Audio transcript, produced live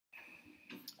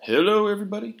Hello,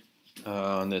 everybody.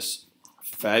 On this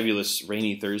fabulous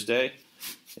rainy Thursday.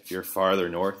 If you're farther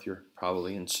north, you're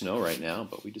probably in snow right now,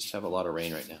 but we just have a lot of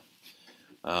rain right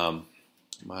now.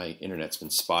 My internet's been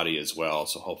spotty as well,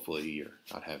 so hopefully you're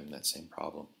not having that same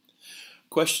problem.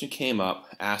 Question came up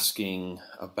asking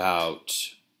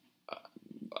about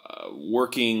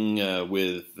working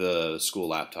with the school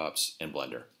laptops and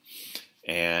Blender,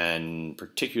 and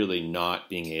particularly not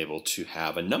being able to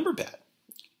have a number pad.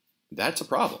 That's a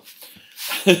problem,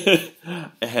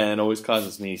 and always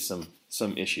causes me some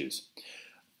issues.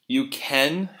 You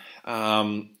can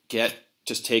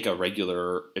take a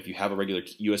regular, if you have a regular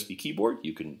USB keyboard,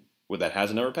 you can, that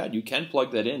has a number pad, you can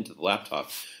plug that into the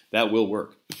laptop. That will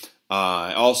work.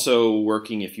 Also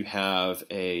working if you have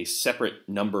a separate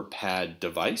number pad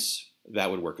device,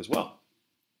 that would work as well.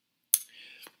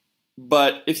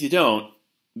 But if you don't,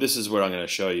 this is what I'm going to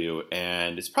show you,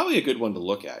 and it's probably a good one to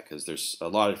look at because there's a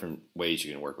lot of different ways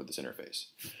you can work with this interface.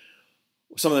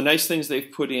 Some of the nice things they've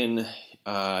put in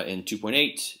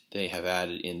 2.8, they have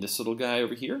added in this little guy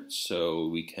over here, so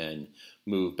we can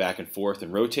move back and forth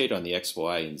and rotate on the X,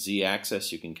 Y, and Z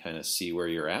axis. You can kind of see where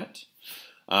you're at.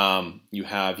 You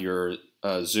have your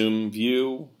zoom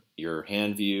view, your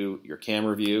hand view, your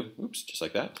camera view, oops, just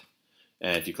like that.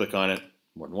 And if you click on it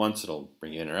more than once, it'll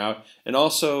bring you in or out. And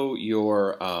also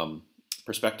your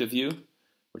perspective view,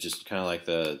 which is kind of like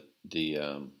the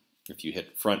if you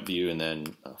hit front view and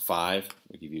then 5,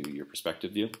 it'll give you your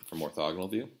perspective view for more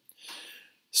orthogonal view.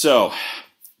 So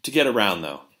to get around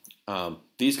though,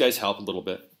 these guys help a little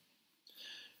bit.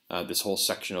 This whole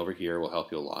section over here will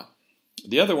help you a lot.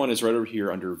 The other one is right over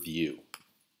here under view.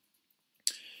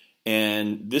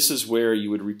 And this is where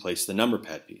you would replace the number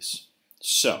pad piece.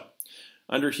 So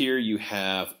under here you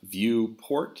have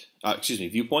viewpoint, and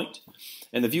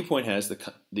the viewpoint has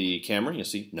the camera. You'll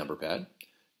see number pad.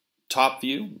 Top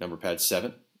view, number pad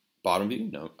 7. Bottom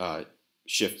view,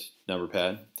 shift number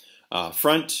pad.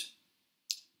 Front,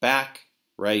 back,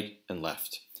 right, and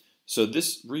left. So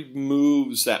this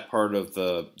removes that part of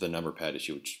the number pad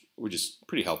issue, which is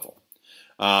pretty helpful.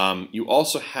 You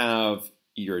also have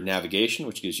your navigation,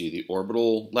 which gives you the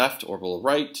orbital left, orbital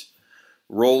right,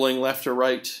 rolling left or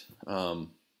right.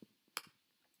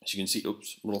 As you can see,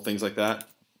 oops, little things like that.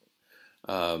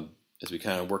 As we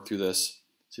kind of work through this,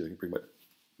 see if I can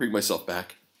bring myself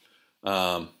back.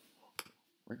 There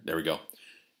we go.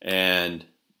 And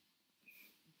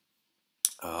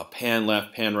pan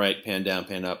left, pan right, pan down,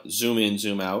 pan up, zoom in,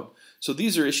 zoom out. So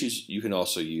these are issues you can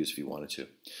also use if you wanted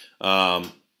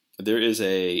to. There is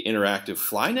a interactive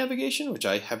fly navigation, which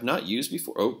I have not used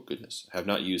before. Oh, goodness. I have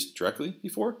not used directly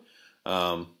before,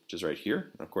 which is right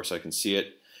here. And of course, I can see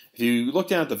it. If you look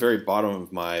down at the very bottom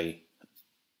of my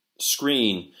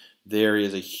screen, there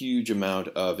is a huge amount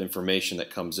of information that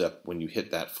comes up when you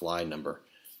hit that fly number.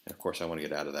 And of course, I want to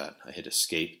get out of that. I hit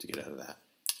escape to get out of that.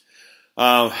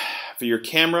 For your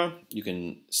camera, you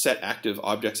can set active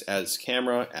objects as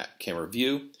camera at camera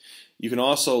view. You can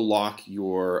also lock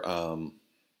your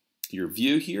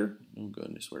view here. Oh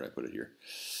goodness, where did I put it here?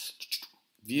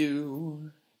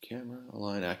 View, camera,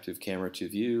 align active camera to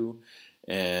view.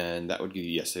 And that would give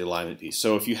you, yes, the alignment piece.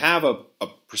 So if you have a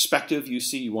perspective you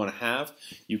see you want to have,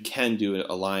 you can do an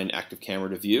align active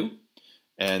camera to view.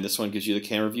 And this one gives you the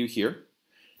camera view here.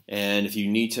 And if you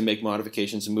need to make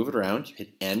modifications and move it around, you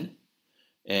hit N.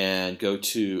 And go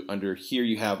to, under here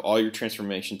you have all your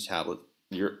transformation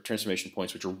your transformation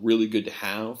points, which are really good to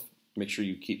have. Make sure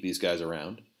you keep these guys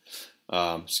around.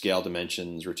 Scale,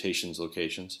 dimensions, rotations,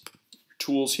 locations.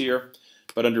 Tools here.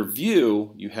 But under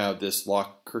view, you have this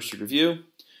lock cursor to view,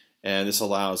 and this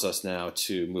allows us now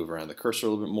to move around the cursor a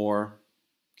little bit more.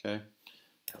 Okay,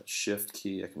 shift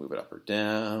key, I can move it up or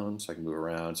down, so I can move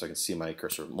around, so I can see my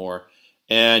cursor more.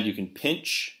 And you can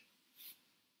pinch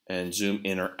and zoom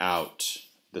in or out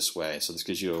this way. So this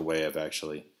gives you a way of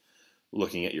actually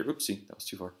looking at your, oopsie, that was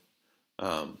too far.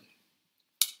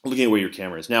 Looking at where your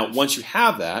camera is. Now, once you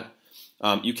have that,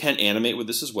 you can animate with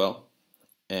this as well.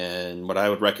 And what I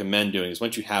would recommend doing is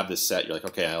once you have this set, you're like,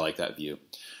 okay, I like that view.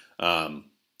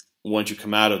 Once you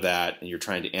come out of that and you're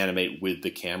trying to animate with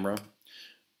the camera,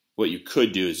 what you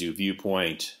could do is you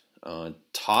viewpoint on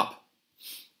top,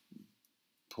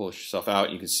 pull yourself out,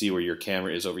 and you can see where your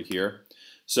camera is over here.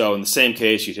 So in the same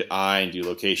case, you hit I and do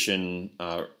location,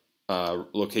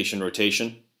 location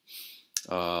rotation,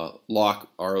 lock,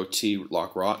 R-O-T,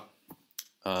 lock rot.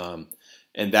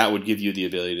 And that would give you the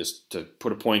ability to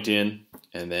put a point in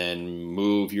and then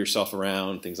move yourself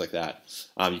around, things like that.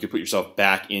 You could put yourself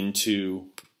back into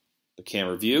the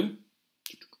camera view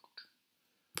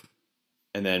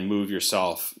and then move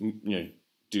yourself,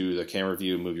 do the camera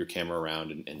view, move your camera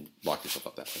around and lock yourself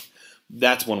up that way.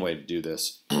 That's one way to do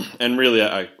this, and really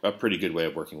a pretty good way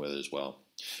of working with it as well.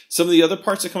 Some of the other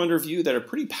parts that come under view that are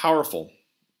pretty powerful,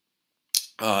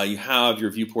 you have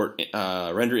your viewport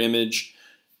render image,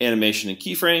 animation, and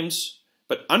keyframes.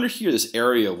 But under here, this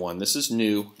area one, this is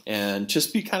new, and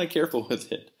just be kind of careful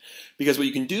with it. Because what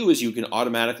you can do is you can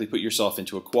automatically put yourself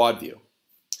into a quad view.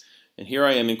 And here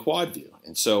I am in quad view.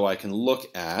 And so I can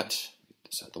look at,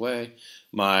 get this out of the way,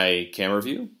 my camera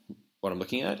view, what I'm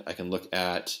looking at. I can look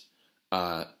at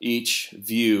each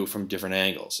view from different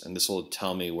angles. And this will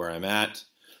tell me where I'm at,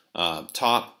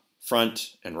 top,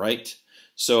 front, and right.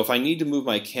 So if I need to move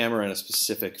my camera in a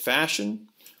specific fashion,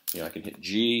 I can hit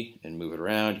G and move it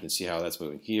around. You can see how that's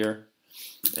moving here.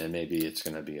 And maybe it's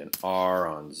going to be an R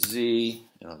on Z.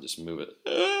 And I'll just move it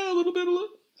a little bit,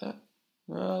 a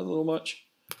little much.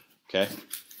 Okay.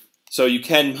 So you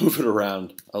can move it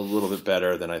around a little bit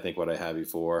better than I think what I had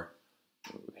before.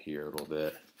 Move here a little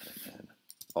bit. And then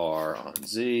R on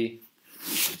Z.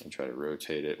 And try to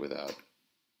rotate it without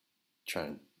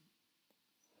trying to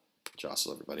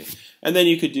jostle everybody. And then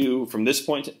you could do, from this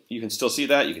point, you can still see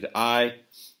that. You could I,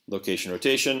 location,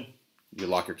 rotation. You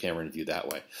lock your camera in view that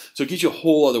way. So it gives you a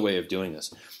whole other way of doing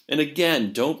this. And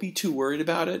again, don't be too worried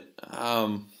about it.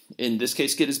 In this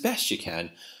case, get as best you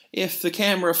can. If the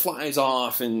camera flies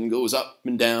off and goes up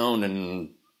and down and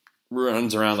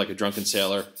runs around like a drunken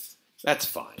sailor, that's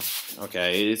fine.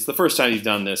 Okay, it's the first time you've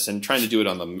done this, and trying to do it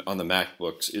on the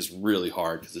MacBooks is really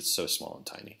hard because it's so small and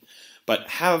tiny. But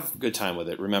have a good time with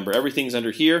it. Remember, everything's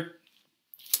under here.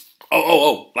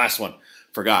 Oh, last one.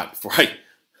 Forgot before I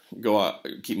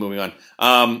keep moving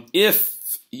on.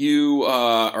 If you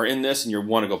are in this and you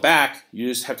want to go back, you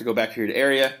just have to go back here to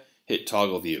area, hit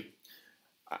toggle view.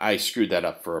 I screwed that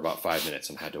up for about 5 minutes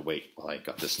and had to wait while I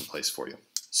got this in place for you.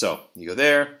 So you go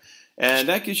there, and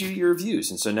that gives you your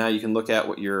views. And so now you can look at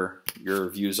what your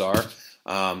views are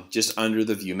just under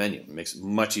the view menu. It makes it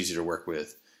much easier to work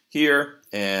with here.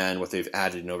 And what they've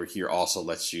added in over here also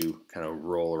lets you kind of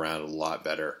roll around a lot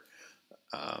better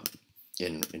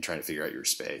in trying to figure out your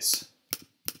space.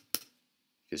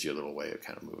 Gives you a little way of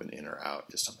kind of moving in or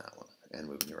out just on that one and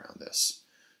moving around this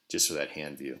just for that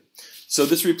hand view. So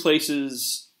this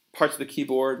replaces parts of the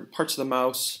keyboard, parts of the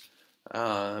mouse.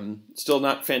 Still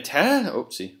not fantastic. Oh,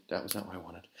 see, that was not what I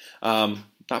wanted.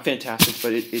 Not fantastic,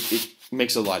 but it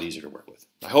makes it a lot easier to work with.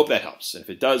 I hope that helps. And if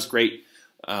it does, great.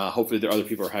 Hopefully there are other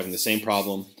people who are having the same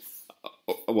problem.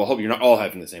 Well, I hope you're not all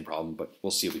having the same problem, but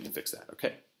we'll see if we can fix that.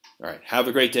 Okay. All right. Have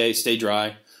a great day. Stay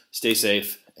dry. Stay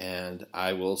safe. And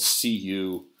I will see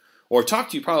you or talk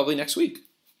to you probably next week.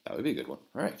 That would be a good one.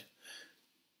 All right.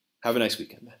 Have a nice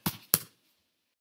weekend, man.